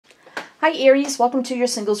Hi Aries, welcome to your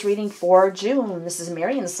singles reading for June. This is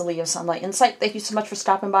Mary and this is the Leo Sunlight Insight. Thank you so much for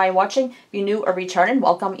stopping by and watching. If you're new or returning,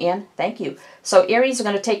 welcome and thank you. So Aries, we're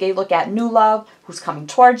going to take a look at new love, who's coming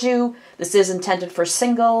towards you. This is intended for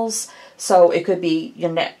singles, so it could be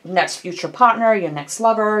your next future partner, your next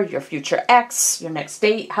lover, your future ex, your next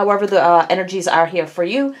date, however the energies are here for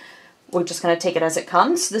you. We're just going to take it as it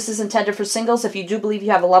comes. This is intended for singles. If you do believe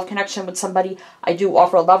you have a love connection with somebody, I do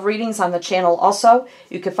offer love readings on the channel also.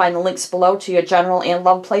 You can find the links below to your general and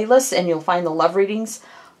love playlist, and you'll find the love readings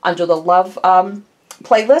under the love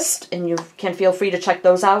playlist, and you can feel free to check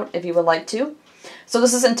those out if you would like to. So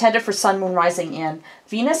this is intended for Sun, Moon, Rising, and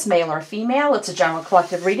Venus, male or female. It's a general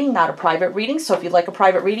collective reading, not a private reading. So if you'd like a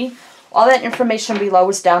private reading, all that information below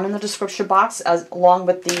is down in the description box, along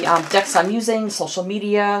with the decks I'm using, social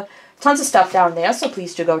media, tons of stuff down there, so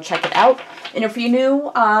please do go check it out. And if you're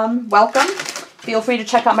new, welcome. Feel free to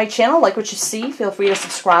check out my channel, like what you see. Feel free to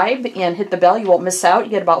subscribe and hit the bell. You won't miss out. You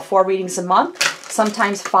get about 4 readings a month,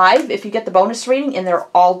 sometimes 5 if you get the bonus reading, and they're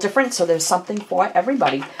all different, so there's something for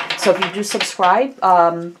everybody. So if you do subscribe,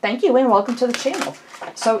 thank you and welcome to the channel.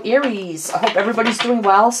 So Aries, I hope everybody's doing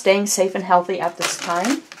well, staying safe and healthy at this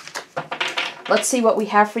time. Let's see what we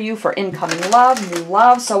have for you for incoming love, new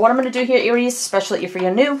love. So what I'm going to do here, Aries, especially if you're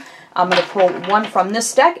new, I'm going to pull one from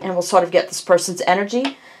this deck, and we'll sort of get this person's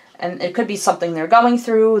energy. And it could be something they're going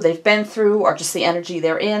through, they've been through, or just the energy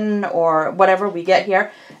they're in, or whatever we get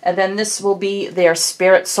here. And then this will be their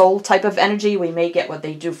spirit soul type of energy. We may get what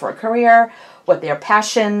they do for a career, what their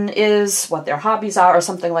passion is, what their hobbies are, or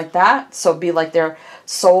something like that. So it'll be like their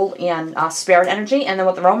soul and spirit energy. And then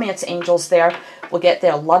with the romance angels there, we'll get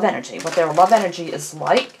their love energy, what their love energy is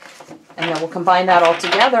like. And then we'll combine that all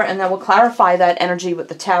together, and then we'll clarify that energy with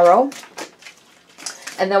the tarot.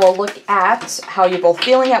 And then we'll look at how you're both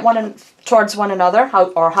feeling towards one another,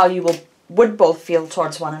 how you would both feel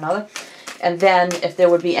towards one another. And then if there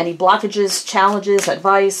would be any blockages, challenges,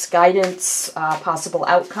 advice, guidance, possible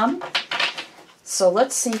outcome. So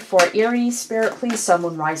let's see for Aries, Spirit, please, Sun,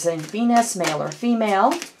 Moon, Rising, Venus, male or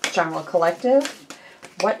female, general collective.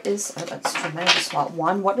 What is, that's too many, I just want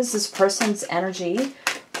one. What is this person's energy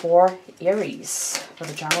for Aries, for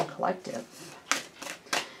the general collective?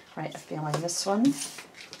 Right, I'm feeling this one.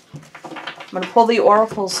 I'm going to pull the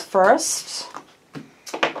oracles first,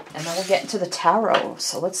 and then we'll get into the tarot.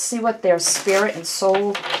 So let's see what their spirit and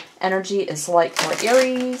soul energy is like for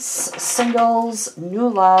Aries, singles, new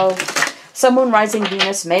love, Sun, Moon, Rising,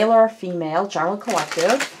 Venus, male or female, general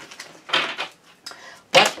collective.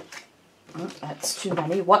 What, that's too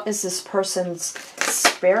many. What is this person's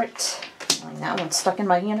spirit? That one's stuck in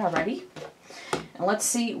my hand already. And let's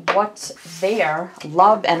see what their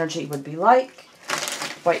love energy would be like.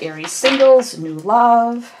 For Aries singles, new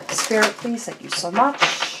love. Spirit, please. Thank you so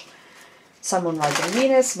much. Sun, Moon, Rising,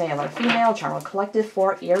 Venus, male or female, general collective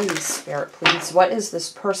for Aries. Spirit, please. What is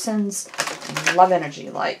this person's love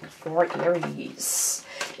energy like for Aries?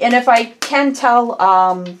 And if I can tell,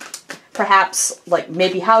 perhaps, like,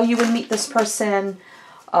 maybe how you would meet this person,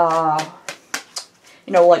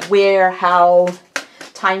 you know, like where, how,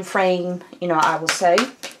 time frame, you know, I will say.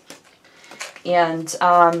 And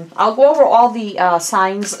I'll go over all the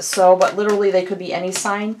signs, but literally they could be any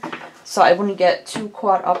sign. So I wouldn't get too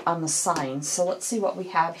caught up on the signs. So let's see what we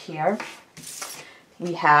have here.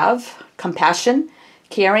 We have compassion,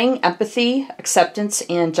 caring, empathy, acceptance,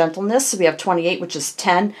 and gentleness. So we have 28, which is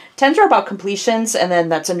 10. 10s are about completions, and then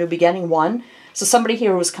that's a new beginning, 1. So somebody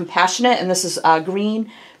here who is compassionate, and this is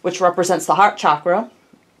green, which represents the heart chakra.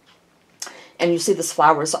 And you see this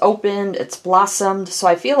flower is opened, it's blossomed. So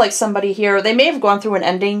I feel like somebody here, they may have gone through an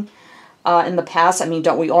ending in the past. I mean,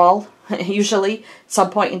 don't we all, usually, at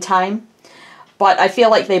some point in time? But I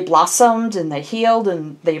feel like they blossomed and they healed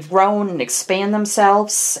and they've grown and expand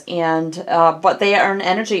themselves. And but they are an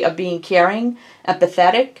energy of being caring,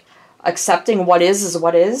 empathetic, accepting what is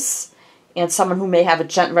what is. And someone who may have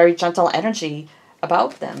a very gentle energy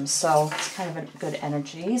about them. So it's kind of a good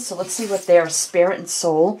energy. So let's see what their spirit and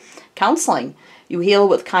soul counseling. You heal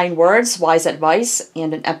with kind words, wise advice,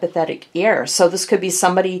 and an empathetic ear. So this could be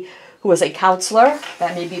somebody who is a counselor.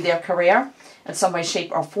 That may be their career in some way,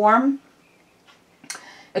 shape, or form.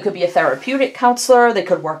 It could be a therapeutic counselor. They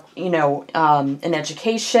could work, you know, in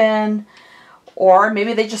education. Or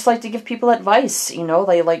maybe they just like to give people advice, you know.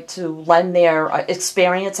 They like to lend their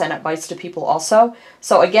experience and advice to people also.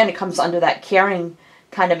 So again, it comes under that caring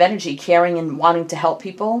kind of energy, caring and wanting to help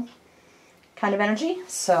people kind of energy.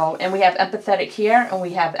 So, and we have empathetic here, and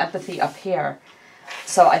we have empathy up here.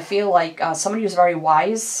 So I feel like somebody who's very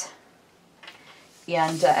wise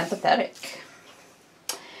and empathetic.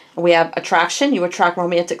 We have attraction. You attract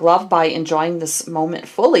romantic love by enjoying this moment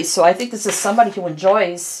fully. So I think this is somebody who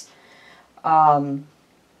enjoys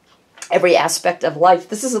every aspect of life.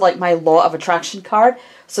 This is like my law of attraction card.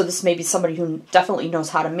 So this may be somebody who definitely knows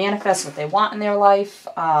how to manifest what they want in their life.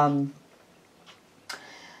 And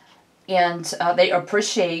they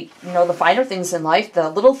appreciate, you know, the finer things in life, the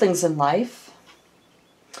little things in life.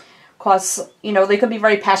 Because, you know, they could be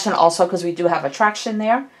very passionate also because we do have attraction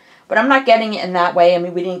there. But I'm not getting it in that way. I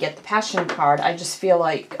mean, we didn't get the passion card. I just feel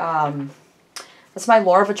like that's my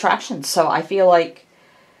law of attraction. So I feel like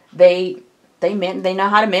they know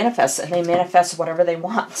how to manifest, and they manifest whatever they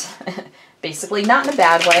want. Basically, not in a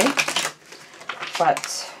bad way.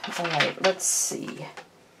 But, all right, let's see.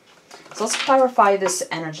 So let's clarify this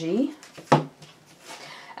energy.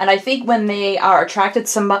 And I think when they are attracted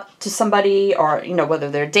to somebody, or, you know, whether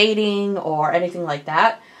they're dating or anything like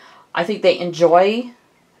that, I think they enjoy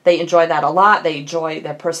that a lot. They enjoy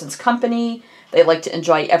that person's company. They like to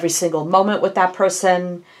enjoy every single moment with that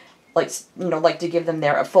person. Like, you know, like to give them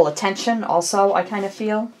their full attention also, I kind of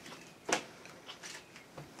feel.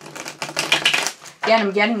 Again,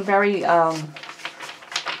 I'm getting very,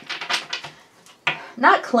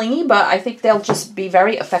 not clingy, but I think they'll just be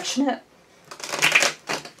very affectionate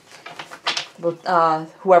with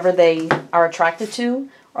whoever they are attracted to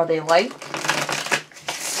or they like.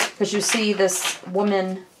 Because you see this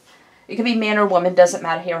woman, it could be man or woman, doesn't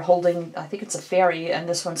matter here, holding, I think it's a fairy, and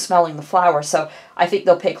this one's smelling the flower. So I think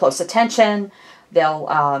they'll pay close attention.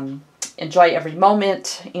 They'll enjoy every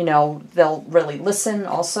moment. You know, they'll really listen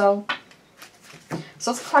also.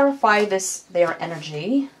 So let's clarify their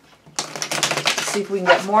energy. See if we can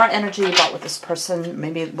get more energy about what this person,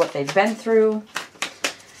 maybe what they've been through.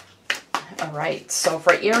 All right, so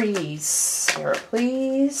for Aries, Spirit,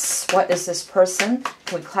 please, what is this person?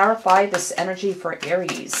 Can we clarify this energy for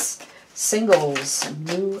Aries? Singles,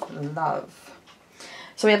 new love.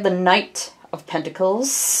 So we have the Knight of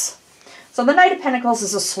Pentacles. So the Knight of Pentacles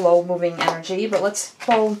is a slow-moving energy, but let's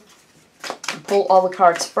pull all the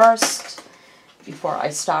cards first before I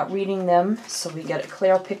start reading them so we get a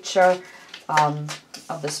clear picture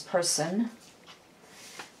of this person.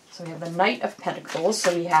 So we have the Knight of Pentacles.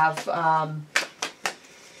 So we have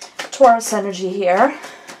Taurus energy here.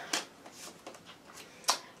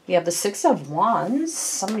 We have the Six of Wands.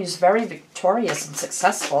 Somebody who's very victorious and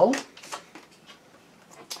successful.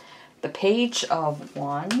 The Page of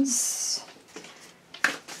Wands.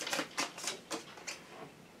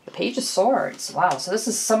 The Page of Swords. Wow, so this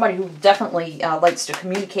is somebody who definitely likes to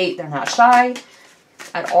communicate. They're not shy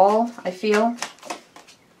at all, I feel.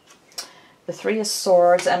 The Three of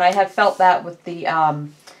Swords, and I have felt that with the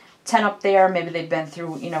 10 up there. Maybe they've been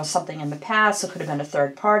through, you know, something in the past. It could have been a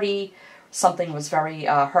third party. Something was very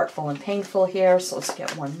hurtful and painful here. So let's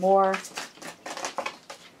get one more.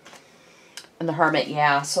 And the Hermit,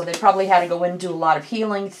 yeah. So they probably had to go in and do a lot of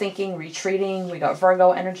healing, thinking, retreating. We got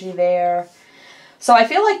Virgo energy there. So I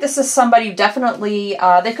feel like this is somebody who definitely,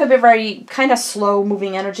 they could be very kind of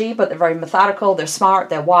slow-moving energy, but they're very methodical. They're smart.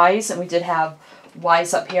 They're wise. And we did have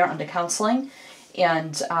wise up here under counseling.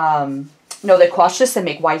 And, no, they're cautious. They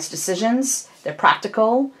make wise decisions. They're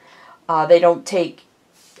practical. They don't take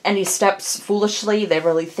any steps foolishly. They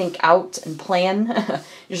really think out and plan.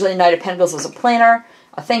 Usually the Knight of Pentacles is a planner,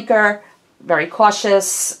 a thinker, very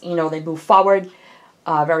cautious. You know, they move forward.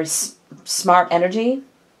 Very smart energy.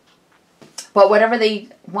 But whatever they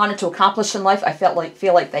wanted to accomplish in life, I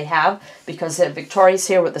feel like they have, because they're victorious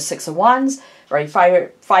here with the Six of Wands. Very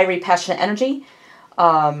fiery, passionate energy.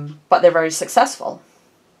 But they're very successful.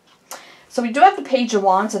 So we do have the Page of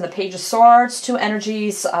Wands and the Page of Swords, two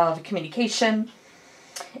energies of communication.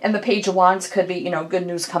 And the Page of Wands could be, you know, good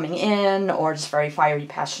news coming in, or just very fiery,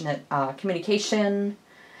 passionate communication.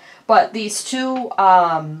 But these two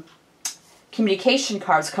communication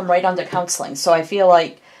cards come right under counseling. So I feel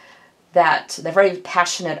like that they're very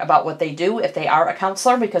passionate about what they do if they are a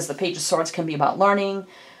counselor, because the Page of Swords can be about learning,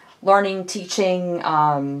 teaching,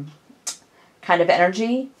 kind of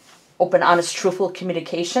energy. Open, honest, truthful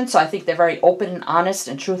communication. So I think they're very open, honest,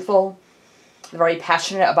 and truthful. They're very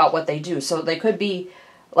passionate about what they do. So they could be,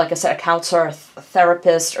 like I said, a counselor, a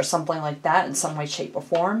therapist, or something like that in some way, shape, or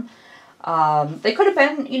form. They could have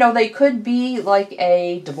been, you know, they could be like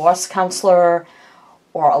a divorce counselor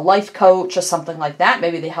or a life coach or something like that.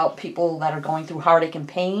 Maybe they help people that are going through heartache and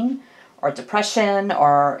pain or depression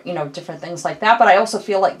or, you know, different things like that. But I also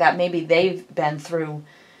feel like that maybe they've been through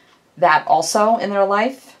that also in their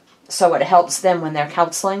life. So it helps them when they're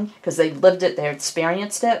counseling because they've lived it, they've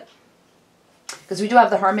experienced it. Because we do have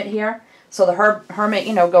the Hermit here. So the Hermit,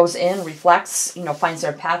 you know, goes in, reflects, you know, finds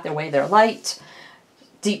their path, their way, their light,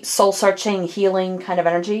 deep soul-searching, healing kind of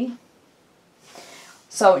energy.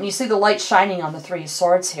 So, and you see the light shining on the Three of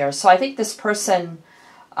Swords here. So I think this person,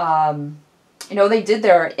 you know, they did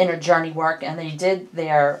their inner journey work and they did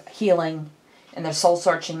their healing and their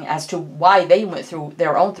soul-searching as to why they went through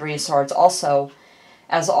their own Three of Swords also,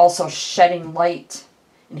 as also shedding light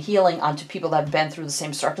and healing onto people that have been through the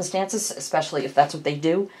same circumstances, especially if that's what they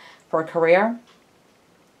do for a career.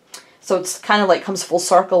 So it's kind of like comes full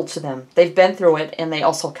circle to them. They've been through it, and they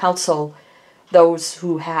also counsel those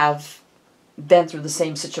who have been through the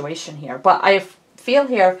same situation here. But I feel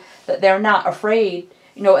here that they're not afraid,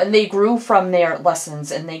 you know, and they grew from their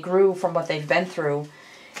lessons, and they grew from what they've been through,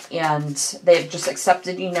 and they've just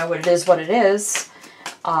accepted, you know, it is what it is.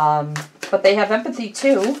 But they have empathy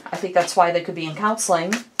too. I think that's why they could be in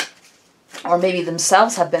counseling, or maybe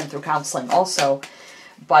themselves have been through counseling also.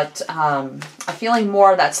 But I'm feeling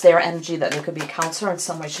more that's their energy, that they could be a counselor in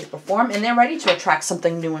some way, shape, or form, and they're ready to attract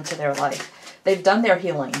something new into their life. They've done their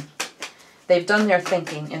healing. They've done their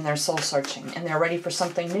thinking and their soul searching, and they're ready for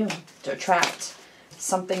something new, to attract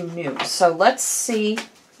something new. So let's see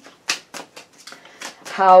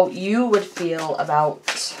how you would feel about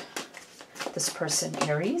this person,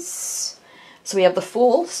 Aries. So we have the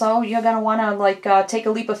Fool, so you're going to want to like take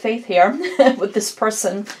a leap of faith here with this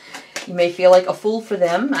person. You may feel like a fool for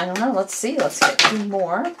them. I don't know. Let's see. Let's get 2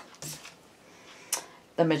 more.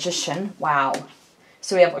 The Magician. Wow.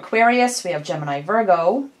 So we have Aquarius, we have Gemini,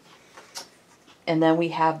 Virgo, and then we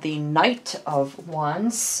have the Knight of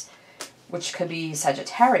Wands, which could be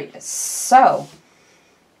Sagittarius. So,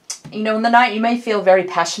 you know, in the night, you may feel very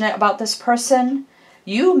passionate about this person.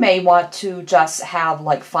 You may want to just have,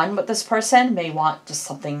 like, fun with this person. May want just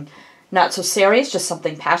something not so serious, just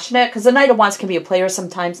something passionate. Because the Knight of Wands can be a player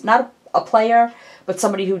sometimes. Not a player, but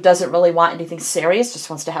somebody who doesn't really want anything serious. Just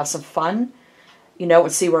wants to have some fun, you know,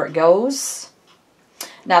 and see where it goes.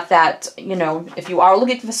 Not that, you know, if you are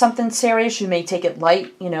looking for something serious, you may take it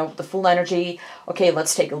light, you know, the Fool energy. Okay,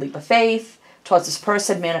 let's take a leap of faith towards this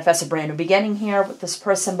person, manifest a brand new beginning here with this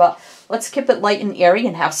person, but let's keep it light and airy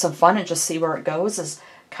and have some fun and just see where it goes is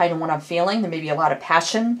kind of what I'm feeling. There may be a lot of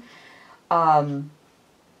passion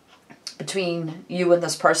between you and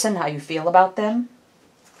this person, how you feel about them.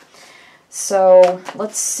 So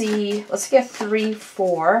let's see, let's get 3,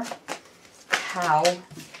 4, how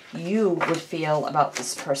you would feel about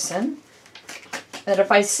this person. That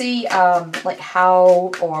if I see like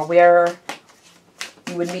how or where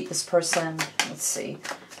you would meet this person, let's see.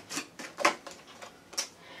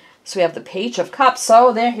 So we have the Page of Cups.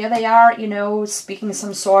 So here they are, you know, speaking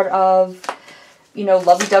some sort of, you know,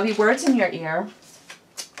 lovey-dovey words in your ear.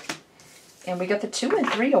 And we got the 2 and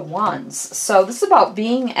 3 of Wands. So this is about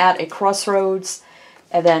being at a crossroads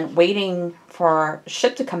and then waiting for a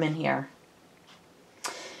ship to come in here.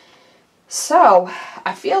 So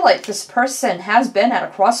I feel like this person has been at a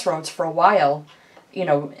crossroads for a while. You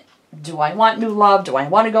know, do I want new love? Do I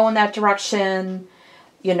want to go in that direction?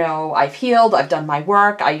 You know, I've healed. I've done my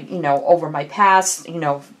work. you know, over my past, you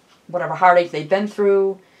know, whatever heartache they've been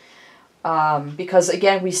through. Because,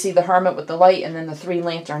 again, we see the Hermit with the light and then the 3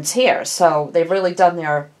 lanterns here. So they've really done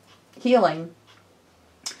their healing.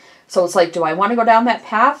 So it's like, do I want to go down that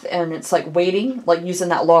path? And it's like waiting, like using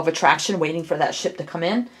that law of attraction, waiting for that ship to come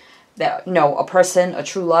in. That, you know, a person, a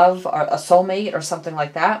true love, or a soulmate, or something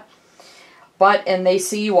like that. But, and they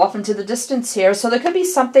see you off into the distance here. So there could be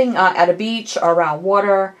something at a beach or around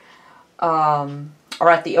water, or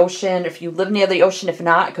at the ocean. If you live near the ocean, if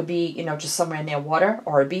not, it could be, you know, just somewhere near water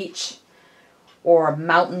or a beach or a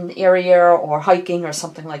mountain area or hiking or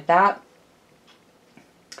something like that.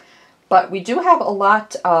 But we do have a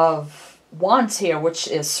lot of Wands here, which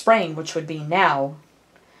is spring, which would be now.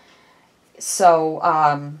 So,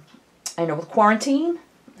 I know with quarantine,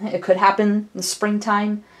 it could happen in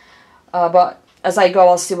springtime. But as I go,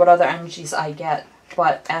 I'll see what other energies I get.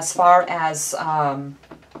 But as far as,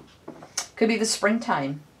 could be the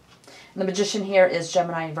springtime. And the Magician here is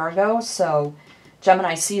Gemini and Virgo. So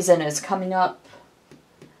Gemini season is coming up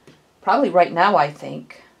probably right now, I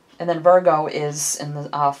think. And then Virgo is in the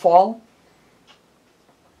fall.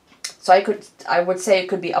 So I would say it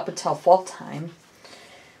could be up until fall time.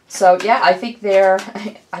 So yeah, I think they're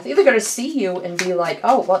going to see you and be like,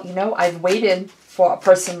 oh, well, you know, I've waited for a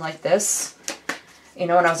person like this, you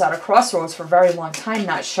know, and I was at a crossroads for a very long time,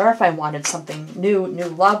 not sure if I wanted something new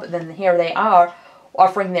love. And then here they are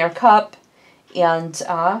offering their cup, and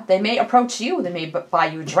they may approach you. They may buy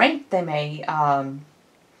you a drink. They may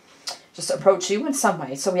just approach you in some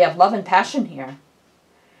way. So we have love and passion here.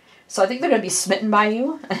 So I think they're going to be smitten by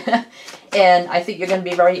you, and I think you're going to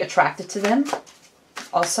be very attracted to them.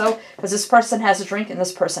 also, because this person has a drink and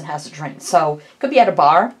this person has a drink. So it could be at a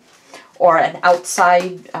bar or an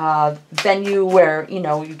outside venue where, you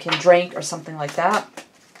know, you can drink or something like that.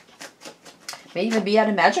 Maybe even be at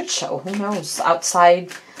a magic show. Who knows?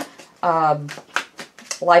 Outside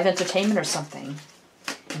live entertainment or something.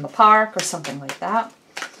 In the park or something like that.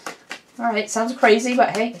 All right, sounds crazy,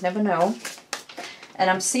 but hey, you never know. And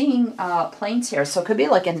I'm seeing planes here, so it could be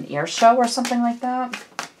like an air show or something like that.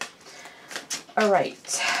 All right,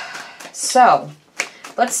 so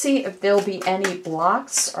let's see if there'll be any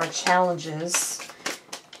blocks or challenges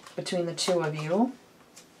between the two of you.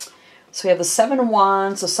 So we have the Seven of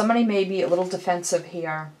Wands, so somebody may be a little defensive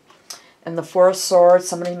here. And the Four of Swords,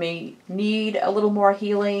 somebody may need a little more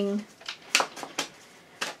healing.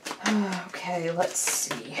 Okay, let's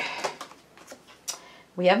see.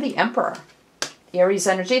 We have the Emperor. Aries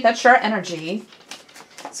energy, that's your energy.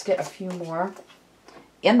 Let's get a few more.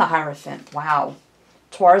 And the Hierophant, wow.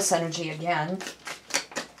 Taurus energy again.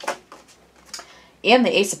 And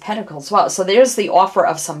the Ace of Pentacles, wow. So there's the offer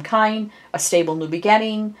of some kind, a stable new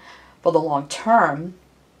beginning for the long term.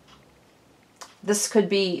 This could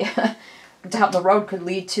be, down the road, could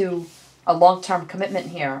lead to a long-term commitment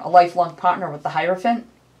here, a lifelong partner with the Hierophant.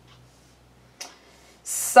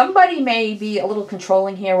 Somebody may be a little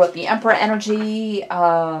controlling here with the Emperor energy,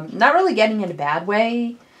 not really getting in a bad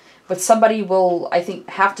way, but somebody will, I think,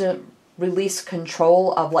 have to release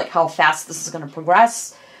control of like how fast this is going to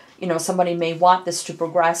progress. You know, somebody may want this to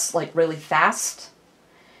progress like really fast,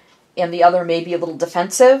 and the other may be a little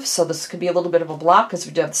defensive, so this could be a little bit of a block because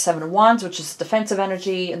we do have the Seven of Wands, which is defensive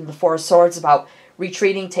energy, and the Four of Swords about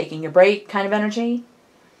retreating, taking a break kind of energy.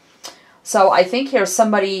 So I think here's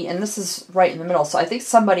somebody, and this is right in the middle, so I think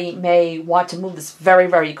somebody may want to move this very,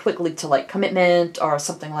 very quickly to like commitment or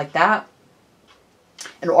something like that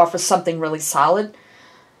and offer something really solid.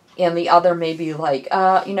 And the other may be like,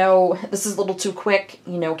 you know, this is a little too quick,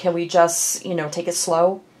 you know, can we just, you know, take it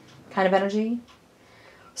slow kind of energy.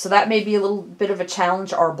 So that may be a little bit of a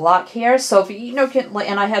challenge or a block here. So if you know,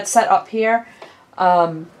 and I had set up here,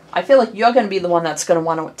 I feel like you're going to be the one that's going to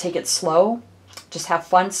want to take it slow. Just have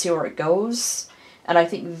fun, see where it goes. And I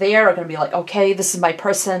think they're going to be like, okay, this is my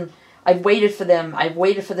person. I've waited for them. I've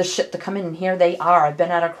waited for this ship to come in, and here they are. I've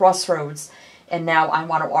been at a crossroads, and now I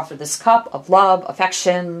want to offer this cup of love,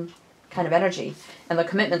 affection, kind of energy. And the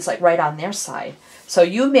commitment's like right on their side. So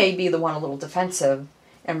you may be the one a little defensive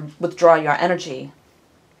and withdraw your energy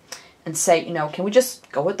and say, you know, can we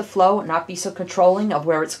just go with the flow and not be so controlling of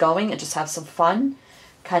where it's going and just have some fun?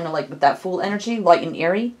 Kind of like with that Fool energy, light and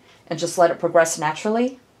airy. And just let it progress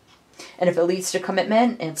naturally. And if it leads to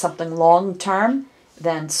commitment and something long term,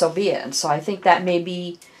 then so be it. And so I think that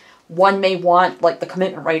maybe one may want like the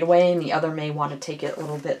commitment right away and the other may want to take it a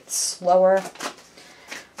little bit slower.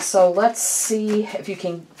 So let's see if you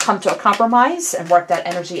can come to a compromise and work that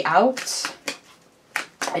energy out.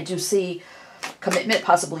 I do see commitment,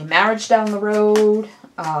 possibly marriage down the road.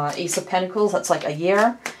 Ace of Pentacles, that's like a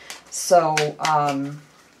year. So,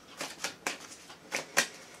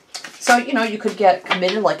 so, you know, you could get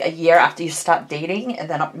committed like a year after you start dating, and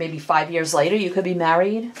then maybe 5 years later you could be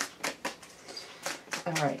married.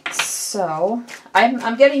 All right, so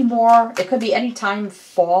I'm getting more, it could be any time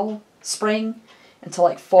fall, spring, into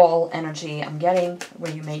like fall energy I'm getting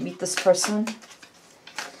where you may meet this person.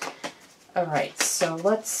 All right, so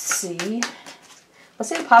let's see. Let's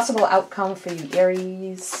see a possible outcome for you,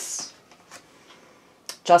 Aries.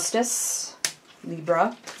 Justice,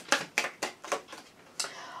 Libra.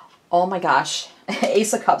 Oh my gosh.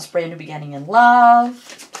 Ace of Cups, brand new beginning in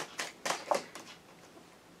love.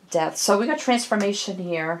 Death. So we got transformation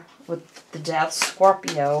here with the Death,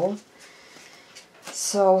 Scorpio.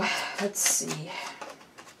 So let's see.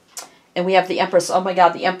 And we have the Empress. Oh my God,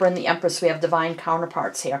 the Emperor and the Empress. We have divine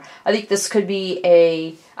counterparts here. I think this could be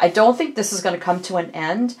a... I don't think this is going to come to an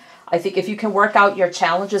end. I think if you can work out your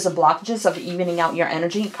challenges and blockages of evening out your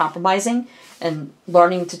energy and compromising and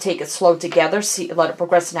learning to take it slow together, let it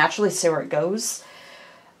progress naturally, see where it goes.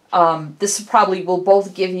 This probably will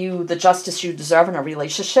both give you the justice you deserve in a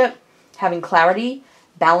relationship, having clarity,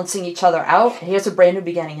 balancing each other out. Here's a brand new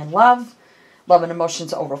beginning in love. Love and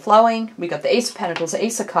emotions overflowing. We got the Ace of Pentacles,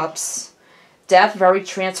 Ace of Cups. Death, very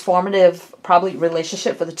transformative, probably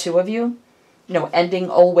relationship for the two of you. You know, ending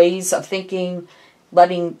old ways of thinking,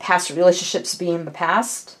 letting past relationships be in the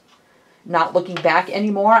past. Not looking back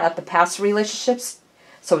anymore at the past relationships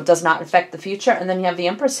so it does not affect the future. And then you have the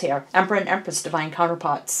Empress here. Emperor and Empress, divine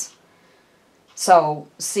counterparts. So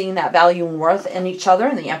seeing that value and worth in each other,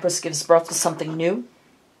 and the Empress gives birth to something new.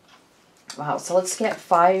 Wow, so let's get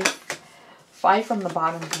five from the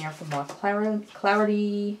bottom here for more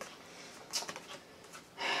clarity.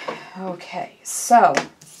 Okay, so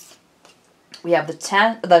we have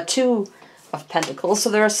the Two of Pentacles. So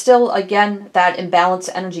there is still, again, that imbalanced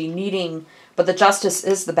energy needing, but the Justice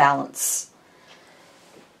is the balance.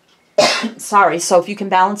 Sorry, so if you can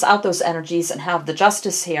balance out those energies and have the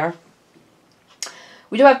Justice here.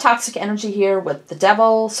 We do have toxic energy here with the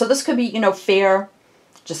Devil. So this could be, you know, fear,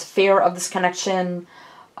 just fear of this connection,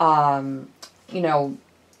 you know,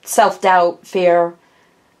 self-doubt, fear,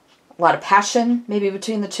 a lot of passion maybe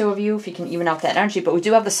between the two of you if you can even out that energy. But we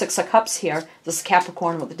do have the Six of Cups here. This is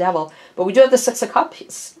Capricorn with the Devil. But we do have the Six of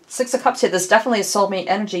Cups here. There's definitely a soulmate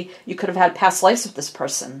energy. You could have had past lives with this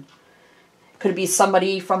person. Could be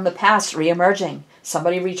somebody from the past re-emerging.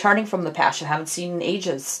 Somebody returning from the past you haven't seen in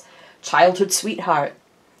ages. Childhood sweetheart.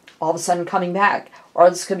 All of a sudden coming back. Or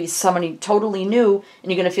this could be somebody totally new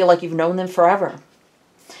and you're going to feel like you've known them forever.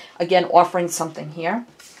 Again, offering something here.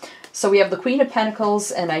 So we have the Queen of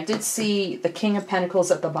Pentacles, and I did see the King of Pentacles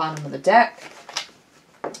at the bottom of the deck.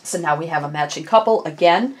 So now we have a matching couple.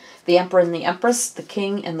 Again, the Emperor and the Empress, the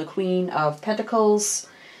King and the Queen of Pentacles.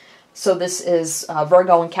 So this is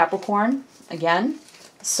Virgo and Capricorn again.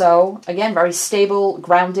 So again, very stable,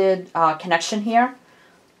 grounded connection here.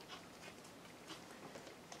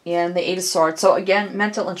 And the Eight of Swords. So again,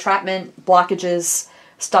 mental entrapment, blockages,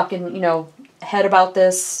 stuck in, you know, head about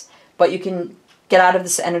this, but you can get out of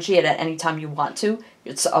this energy at any time you want to.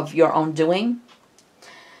 It's of your own doing.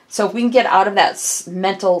 So if we can get out of that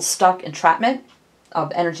mental stuck entrapment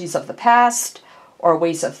of energies of the past or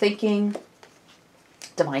ways of thinking,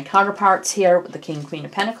 divine counterparts here with the King, Queen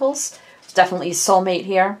of Pentacles. It's definitely soulmate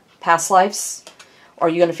here, past lives. Or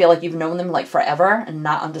you're going to feel like you've known them like forever and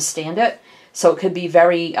not understand it. So it could be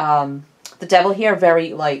very, the Devil here,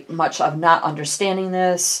 very like much of not understanding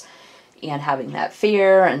this, and having that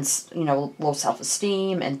fear and, you know, low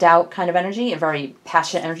self-esteem and doubt kind of energy, a very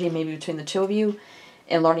passionate energy maybe between the two of you,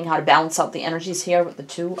 and learning how to balance out the energies here with the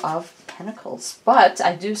Two of Pentacles. But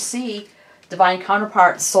I do see divine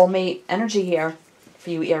counterpart, soulmate energy here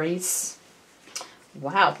for you, Aries.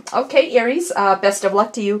 Wow. Okay, Aries, best of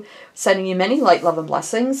luck to you. Sending you many light, love, and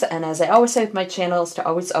blessings. And as I always say with my channel, is to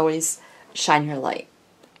always, always shine your light.